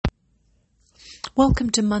Welcome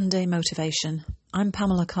to Monday Motivation. I'm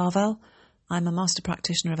Pamela Carvel. I'm a master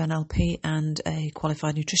practitioner of NLP and a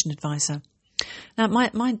qualified nutrition advisor. Now,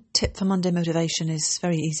 my tip for Monday Motivation is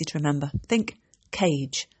very easy to remember. Think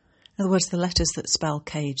CAGE. In other words, the letters that spell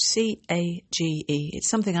CAGE. C-A-G-E. It's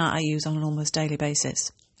something I use on an almost daily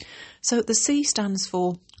basis. So the C stands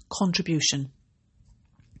for contribution.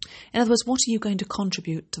 In other words, what are you going to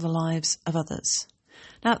contribute to the lives of others?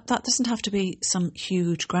 Now, that doesn't have to be some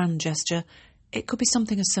huge, grand gesture. It could be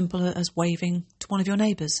something as simple as waving to one of your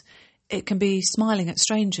neighbours. It can be smiling at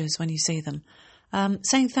strangers when you see them,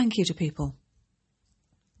 saying thank you to people.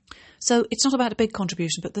 So it's not about a big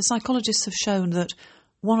contribution, but the psychologists have shown that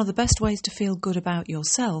one of the best ways to feel good about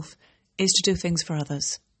yourself is to do things for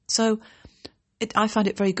others. So I find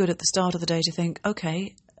it very good at the start of the day to think,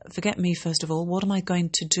 okay, forget me first of all, what am I going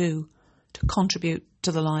to do to contribute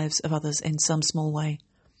to the lives of others in some small way?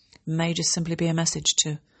 It may just simply be a message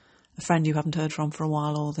to a friend you haven't heard from for a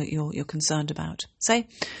while or that you're concerned about. So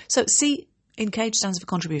C in CAGE stands for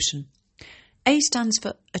contribution. A stands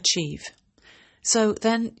for achieve. So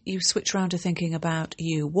then you switch around to thinking about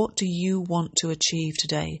you. What do you want to achieve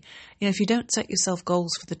today? If you don't set yourself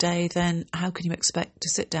goals for the day, then how can you expect to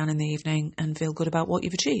sit down in the evening and feel good about what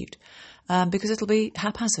you've achieved? Because it'll be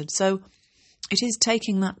haphazard. So it is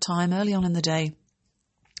taking that time early on in the day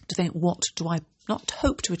to think, what do I not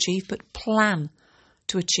hope to achieve, but plan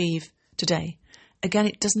to achieve today? Again,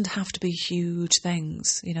 it doesn't have to be huge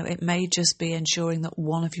things. It may just be ensuring that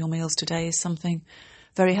one of your meals today is something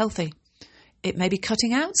very healthy. It may be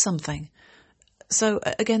cutting out something. So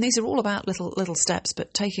again, these are all about little steps,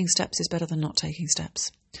 but taking steps is better than not taking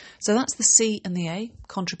steps. So that's the C and the A,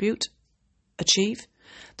 contribute, achieve.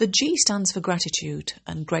 The G stands for gratitude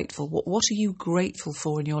and grateful. What are you grateful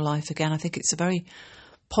for in your life? Again, I think it's a very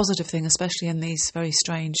positive thing, especially in these very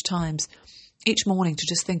strange times. Each morning to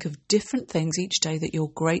just think of different things each day that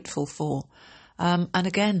you're grateful for. And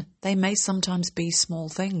again, they may sometimes be small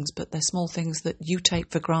things, but they're small things that you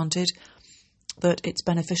take for granted, that it's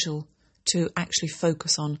beneficial to actually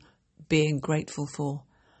focus on being grateful for.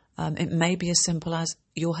 It may be as simple as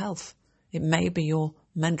your health. It may be your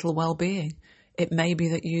mental well-being. It may be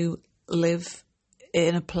that you live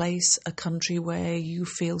in a place, a country where you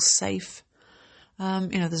feel safe.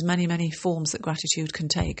 There's many forms that gratitude can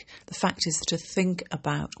take. The fact is to think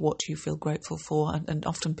about what you feel grateful for, and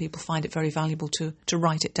often people find it very valuable to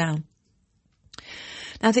write it down.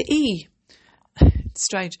 Now the E, it's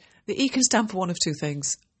strange, the E can stand for one of two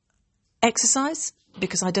things. Exercise,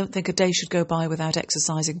 because I don't think a day should go by without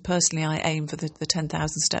exercising. Personally, I aim for the 10,000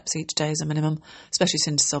 steps each day as a minimum, especially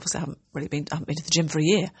since obviously I haven't been to the gym for a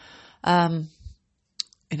year.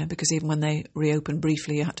 Because even when they reopened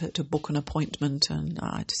briefly, you had to book an appointment and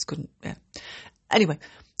I just couldn't, Anyway,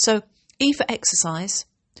 so E for exercise.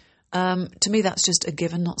 To me, that's just a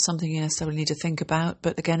given, not something you necessarily need to think about.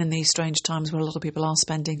 But again, in these strange times where a lot of people are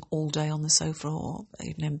spending all day on the sofa or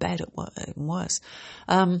even in bed, even worse,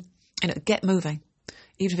 get moving,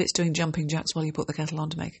 even if it's doing jumping jacks while you put the kettle on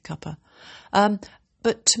to make a cuppa.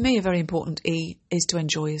 But to me, a very important E is to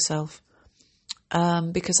enjoy yourself.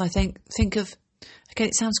 Because I think of, again,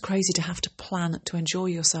 it sounds crazy to have to plan to enjoy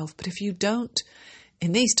yourself, but if you don't,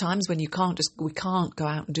 in these times when we can't go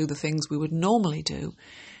out and do the things we would normally do,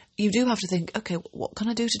 you do have to think, okay, what can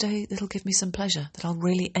I do today that'll give me some pleasure, that I'll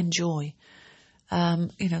really enjoy,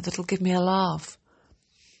 that'll give me a laugh.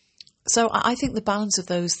 So I think the balance of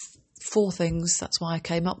those four things, that's why I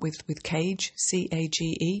came up with CAGE,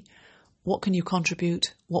 C-A-G-E. What can you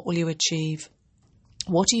contribute? What will you achieve?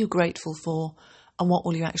 What are you grateful for? And what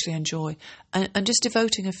will you actually enjoy? And just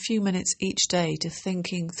devoting a few minutes each day to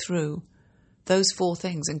thinking through those four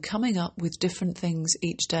things and coming up with different things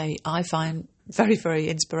each day, I find very, very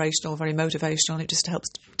inspirational, very motivational. And it just helps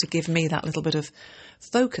to give me that little bit of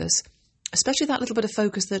focus, especially that little bit of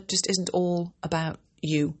focus that just isn't all about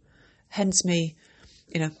you. Hence me,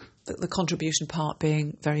 the contribution part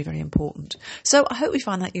being very, very important. So I hope we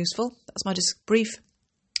find that useful. That's my just brief,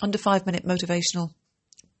 under 5-minute motivational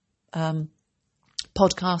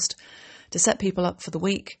podcast to set people up for the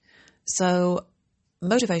week. So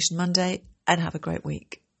Motivation Monday, and have a great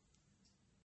week.